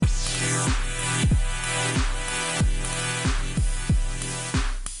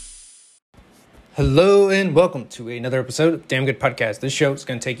Hello and welcome to another episode of Damn Good Podcast. This show is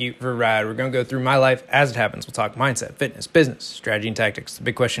going to take you for a ride. We're going to go through my life as it happens. We'll talk mindset, fitness, business, strategy, and tactics. The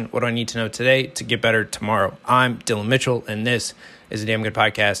big question, what do I need to know today to get better tomorrow? I'm Dylan Mitchell, and this is a Damn Good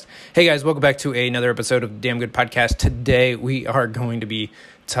Podcast. Hey guys, welcome back to another episode of Damn Good Podcast. Today we are going to be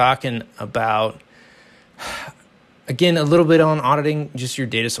talking about, again, a little bit on auditing just your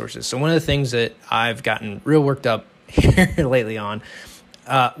data sources. So one of the things that I've gotten real worked up here lately on,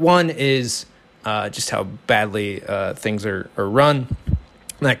 one is just how badly things are run.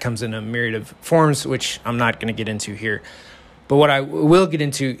 That comes in a myriad of forms, which I'm not going to get into here. But what I will get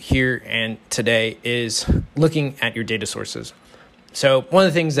into here and today is looking at your data sources. So one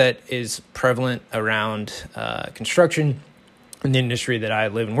of the things that is prevalent around construction in the industry that I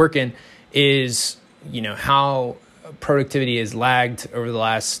live and work in is, how productivity has lagged over the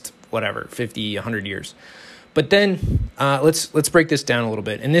last, 50, 100 years. But then let's break this down a little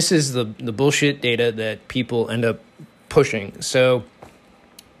bit. And this is the bullshit data that people end up pushing. So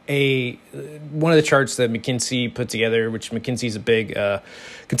one of the charts that McKinsey put together, which McKinsey is a big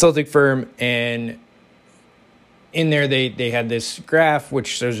consulting firm, and in there they had this graph,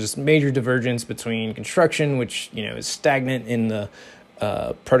 which there's this major divergence between construction, which is stagnant in the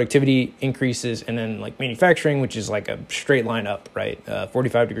productivity increases, and then like manufacturing, which is like a straight line up, right?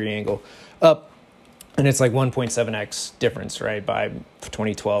 45-degree angle up. And it's like 1.7x difference, right, by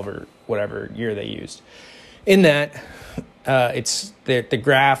 2012 or whatever year they used. In that, it's the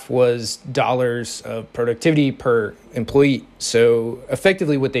graph was dollars of productivity per employee. So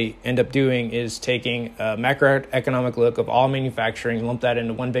effectively what they end up doing is taking a macroeconomic look of all manufacturing, lump that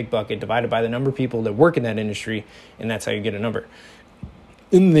into one big bucket, divided by the number of people that work in that industry, and that's how you get a number.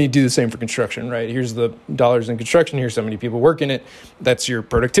 And they do the same for construction, right? Here's the dollars in construction. Here's how many people work in it. That's your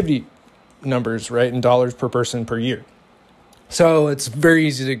productivity numbers, right, in dollars per person per year. So it's very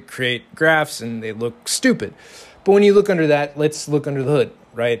easy to create graphs and they look stupid. But when you look under that, let's look under the hood,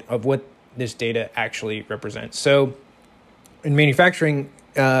 right, of what this data actually represents. So in manufacturing,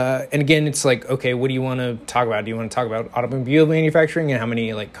 and again, it's like, okay, what do you want to talk about? Do you want to talk about automobile manufacturing and how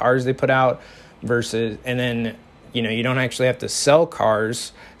many like cars they put out versus, and then, you don't actually have to sell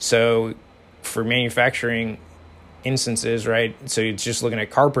cars. So for manufacturing instances, right? So you're just looking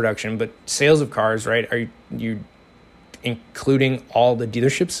at car production, but sales of cars, right? Are you including all the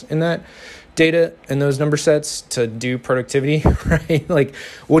dealerships in that data and those number sets to do productivity, right? Like,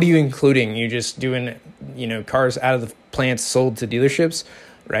 what are you including? You just doing, cars out of the plants sold to dealerships,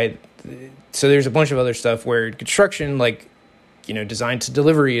 right? So there's a bunch of other stuff where construction, like, design to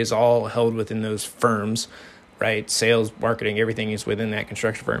delivery is all held within those firms, right? Sales, marketing, everything is within that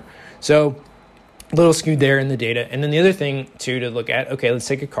construction firm. So a little skewed there in the data. And then the other thing too to look at, okay, let's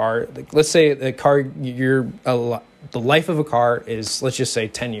take a car. Like, let's say the car, the life of a car is, let's just say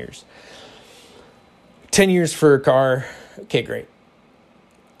 10 years. 10 years for a car. Okay, great.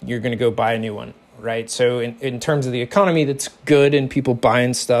 You're going to go buy a new one, right? So in terms of the economy, that's good and people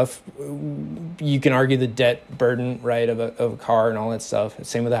buying stuff. You can argue the debt burden, right, of a car and all that stuff.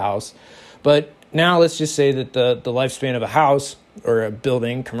 Same with a house. But now let's just say that the lifespan of a house or a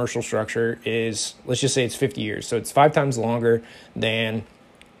building, commercial structure is, let's just say it's 50 years. So it's 5 times longer than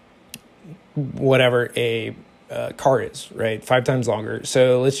whatever a car is, right? 5 times longer.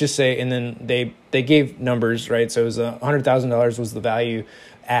 So let's just say, and then they gave numbers, right? So it was $100,000 was the value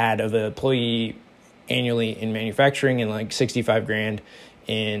add of an employee annually in manufacturing and like 65 grand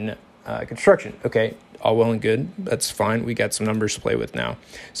in construction. Okay, all well and good. That's fine. We got some numbers to play with now.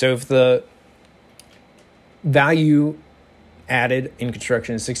 So if the value added in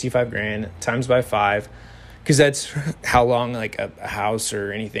construction is 65 grand times by 5, because that's how long like a house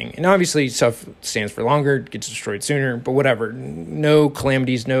or anything, and obviously stuff stands for longer, gets destroyed sooner, but whatever, no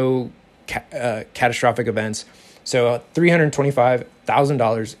calamities, no catastrophic events. So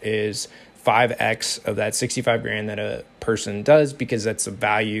 $325,000 is 5x of that 65 grand that a person does, because that's a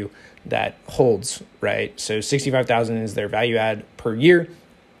value that holds, right? So 65,000 is their value add per year.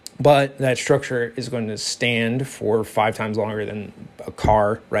 But that structure is going to stand for 5 times longer than a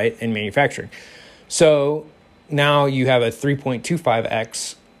car, right, in manufacturing. So now you have a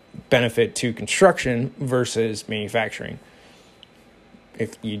 3.25x benefit to construction versus manufacturing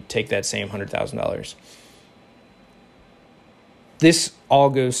if you take that same $100,000. This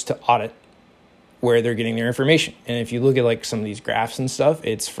all goes to audit, where they're getting their information. And if you look at like some of these graphs and stuff,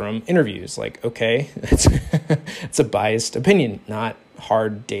 it's from interviews. Like, okay, it's a biased opinion, not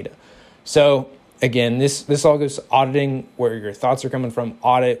hard data. So again, this all goes to auditing, where your thoughts are coming from,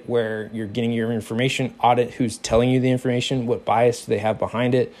 audit where you're getting your information, audit who's telling you the information, what bias do they have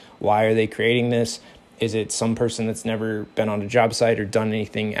behind it, why are they creating this, is it some person that's never been on a job site or done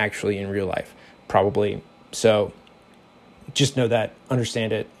anything actually in real life. probably. So just know that,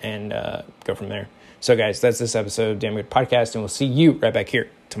 understand it, and go from there. So guys, that's this episode of Damn Good Podcast, and we'll see you right back here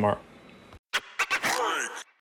tomorrow.